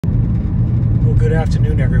Good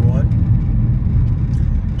afternoon, everyone.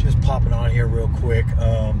 Just popping on here real quick.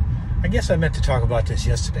 I guess I meant to talk about this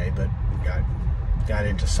yesterday, but got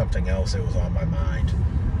into something else that was on my mind.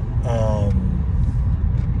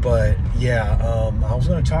 But yeah, I was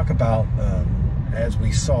going to talk about, as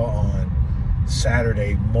we saw on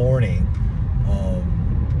Saturday morning,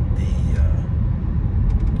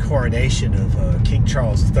 the coronation of King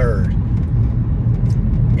Charles III.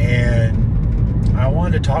 And I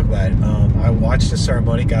wanted to talk about it. I watched the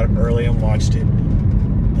ceremony, got up early and watched it.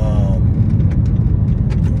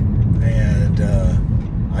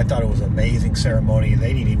 I thought it was an amazing ceremony.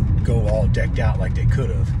 They didn't even go all decked out like they could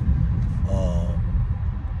have.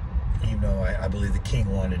 Even though I believe the king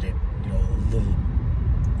wanted it, a little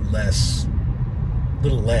less.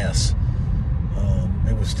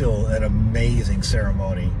 It was still an amazing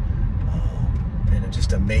ceremony, and it's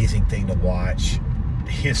just an amazing thing to watch.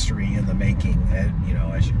 History in the making,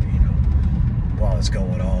 while it's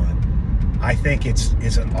going on. I think it's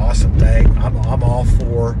an awesome thing. I'm all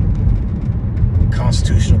for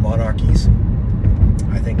constitutional monarchies.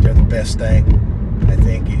 I think they're the best thing. I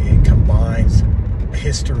think it combines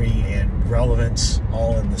history and relevance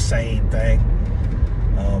all in the same thing.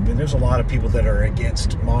 And there's a lot of people that are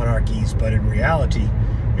against monarchies, but in reality,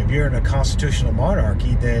 if you're in a constitutional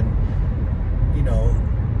monarchy, then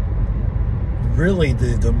really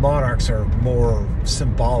the monarchs are more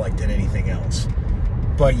symbolic than anything else,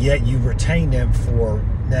 but yet you retain them for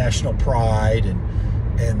national pride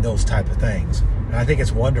and those type of things. And I think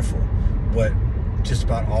it's wonderful what just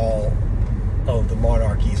about all of the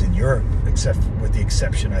monarchies in Europe, except with the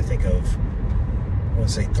exception, I think, of, I want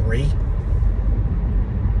to say 3.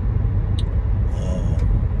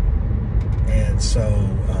 And so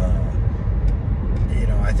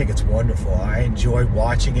I think it's wonderful. I enjoyed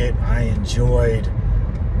watching it. I enjoyed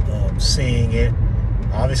seeing it.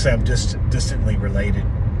 Obviously, I'm just distantly related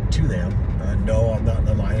to them. No, I'm not in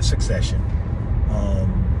the line of succession.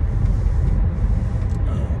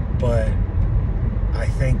 But I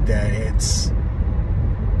think that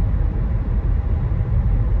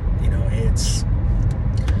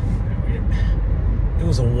it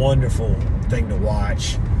was a wonderful thing to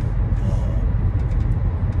watch.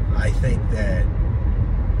 I think that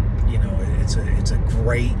it's a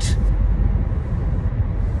great.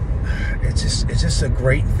 It's just a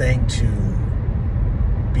great thing to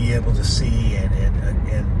be able to see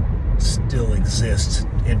and still exist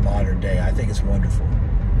in modern day. I think it's wonderful,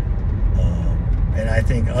 and I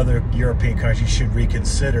think other European countries should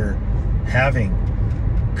reconsider having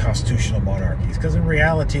constitutional monarchies, because in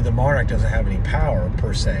reality, the monarch doesn't have any power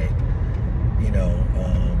per se.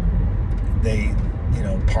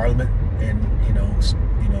 Parliament and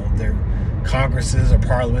their congresses or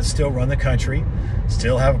parliaments still run the country,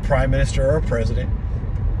 still have a prime minister or a president,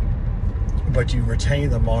 but you retain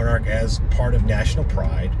the monarch as part of national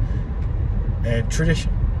pride and tradition,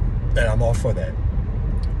 and I'm all for that.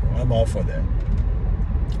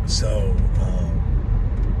 So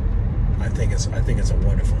I think it's a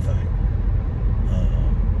wonderful thing,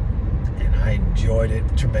 and I enjoyed it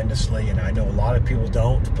tremendously. And I know a lot of people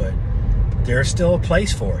don't, but there's still a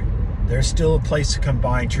place for it. There's still a place to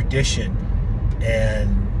combine tradition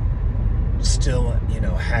and still,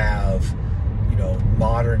 have,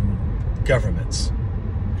 modern governments,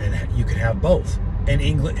 and you can have both. And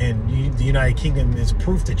England and the United Kingdom is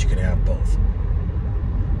proof that you can have both.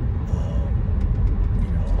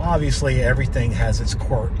 Obviously, everything has its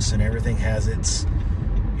quirks and everything has its,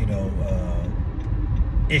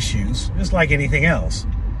 issues, just like anything else.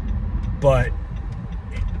 But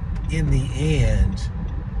in the end,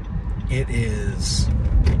 it is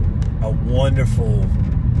a wonderful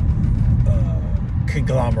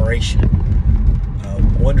conglomeration, a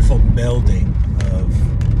wonderful melding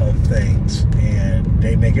of things, and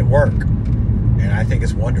they make it work. And I think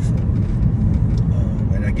it's wonderful.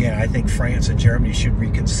 And again, I think France and Germany should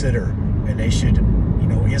reconsider, and they should,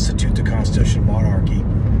 institute the constitutional monarchy,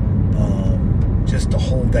 just to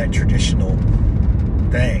hold that traditional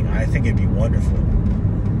thing. I think it'd be wonderful.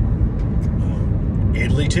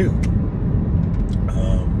 Italy too.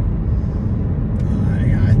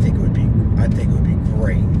 I think it would be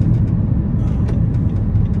great.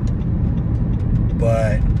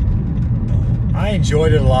 But I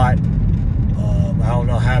enjoyed it a lot. I don't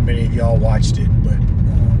know how many of y'all watched it, but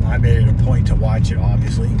I made it a point to watch it,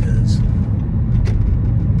 obviously, because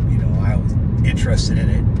I was interested in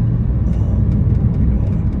it.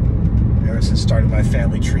 Ever since starting my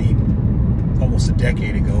family tree almost a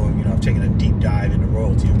decade ago, I've taken a deep dive into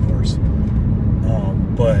royalty, of course.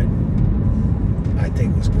 But I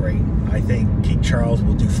think it was great. I think King Charles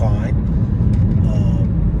will do fine.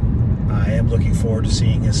 I am looking forward to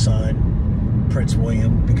seeing his son, Prince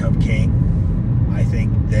William, become king. I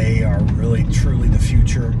think they are really, truly the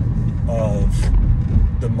future of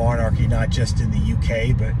the monarchy, not just in the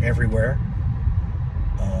UK, but everywhere.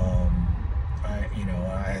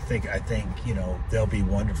 I think, you know, they'll be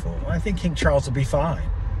wonderful. I think King Charles will be fine.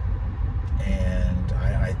 And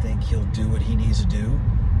I think he'll do what he needs to do.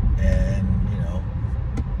 And, you know,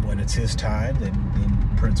 when it's his time, then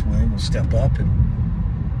Prince William will step up and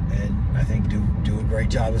I think do a great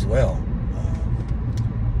job as well.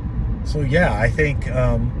 So yeah, I think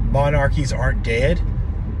monarchies aren't dead.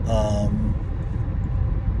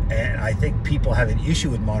 And I think people have an issue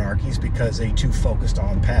with monarchies because they're too focused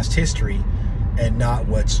on past history and not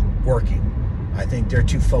what's working. I think they're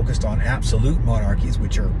too focused on absolute monarchies,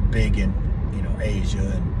 which are big in, you know, Asia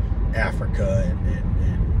and Africa and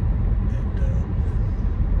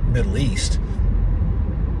Middle East.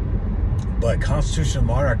 But constitutional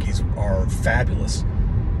monarchies are fabulous,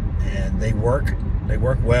 and they work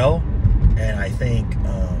well. And I think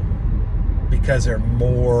because they're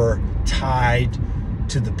more tied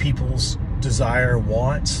to the people's desire and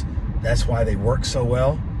wants, that's why they work so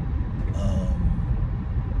well.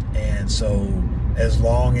 And so as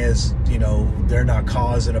long as, you know, they're not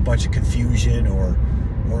causing a bunch of confusion or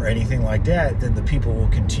anything like that, then the people will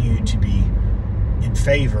continue to be in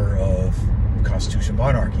favor of constitutional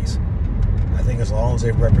monarchies. I think as long as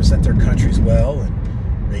they represent their countries well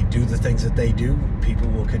and they do the things that they do, people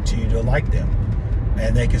will continue to like them,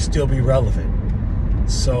 and they can still be relevant.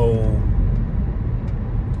 So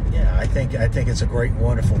yeah, I think it's a great,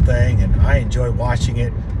 wonderful thing, and I enjoy watching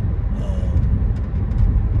it.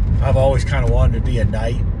 I've always kind of wanted to be a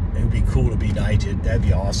knight. It would be cool to be knighted. That'd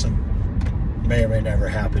be awesome. May or may never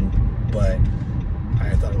happen, but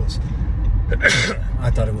I thought it was.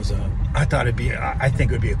 I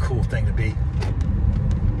think it would be a cool thing to be.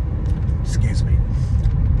 Excuse me.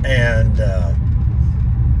 And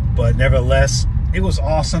but nevertheless, it was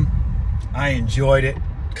awesome. I enjoyed it.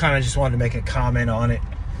 Kind of just wanted to make a comment on it.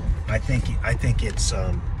 I think it's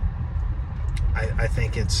a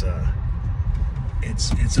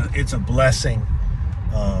blessing,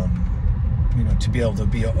 you know, to be able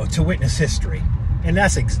to witness history, and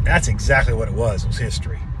that's exactly what it was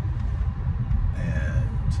history. And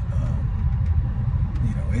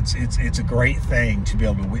you know, it's a great thing to be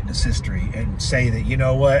able to witness history and say that, you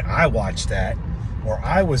know what, I watched that, or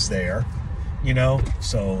I was there, you know.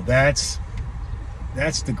 So that's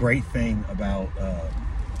the great thing about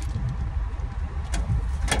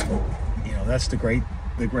you know, that's the great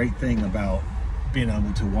thing about being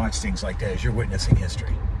able to watch things like that, is you're witnessing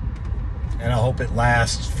history. And I hope it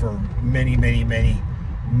lasts for many, many, many,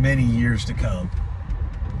 many years to come.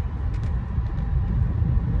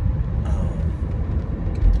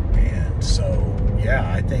 And so,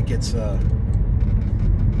 yeah, I think it's I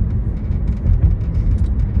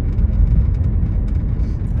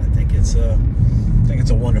think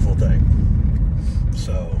it's a wonderful thing.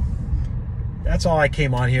 So that's all I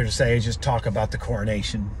came on here to say, is just talk about the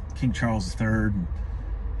coronation, King Charles III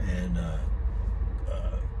and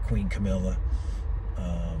Queen Camilla.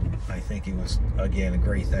 I think it was, again, a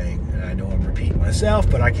great thing. And I know I'm repeating myself,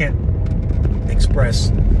 but I can't express,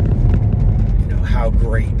 you know, how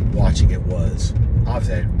great watching it was.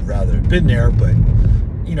 Obviously, I'd rather have been there, but,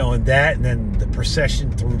 you know, and then the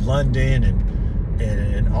procession through London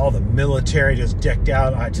and all the military just decked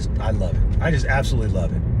out. I love it. I just absolutely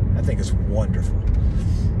love it. I think it's wonderful.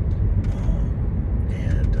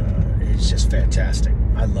 It's just fantastic.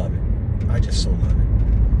 I love it. I just so love it.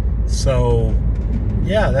 So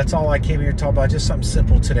yeah, that's all I came here to talk about. Just something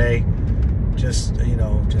simple today. Just, you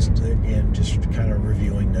know, just kind of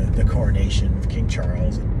reviewing the coronation of King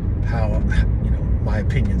Charles and how, you know, my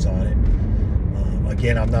opinions on it.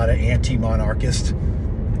 Again, I'm not an anti-monarchist,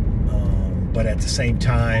 but at the same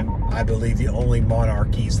time, I believe the only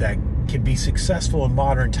monarchies that can be successful in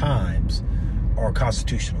modern times are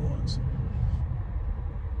constitutional ones.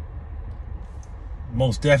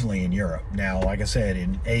 Most definitely in Europe. Now, like I said,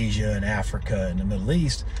 in Asia and Africa and the Middle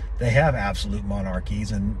East, they have absolute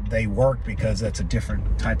monarchies, and they work because that's a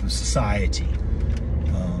different type of society.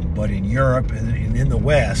 But in Europe and in the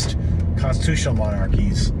West, constitutional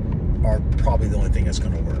monarchies are probably the only thing that's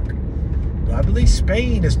going to work. But I believe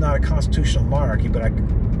Spain is not a constitutional monarchy, but I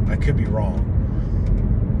could be wrong.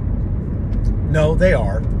 No, they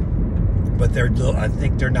are, but I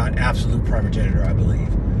think they're not absolute primogeniture, I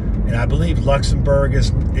believe. And I believe Luxembourg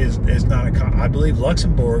is not I believe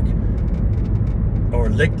Luxembourg or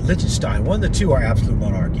Liechtenstein, one of the two, are absolute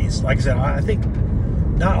monarchies. Like I said, I think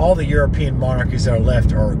not all the European monarchies that are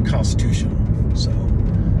left are constitutional. So,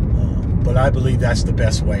 but I believe that's the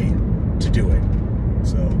best way to do it.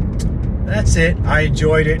 So that's it. I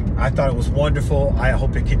enjoyed it. I thought it was wonderful. I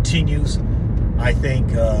hope it continues. I think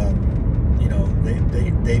you know,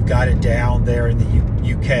 they've got it down there in the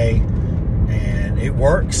UK, and it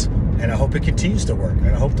works. And I hope it continues to work. And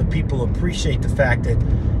I hope the people appreciate the fact that,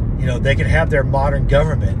 you know, they can have their modern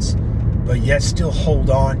governments, but yet still hold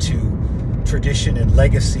on to tradition and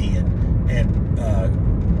legacy and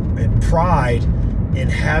pride in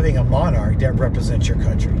having a monarch that represents your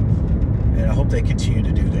country. And I hope they continue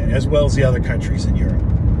to do that, as well as the other countries in Europe.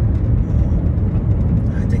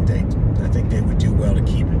 I think they would do well to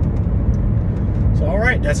keep it. So, all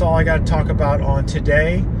right, that's all I got to talk about on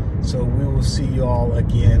today. So we will see you all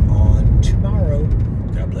again on tomorrow.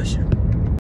 God bless you.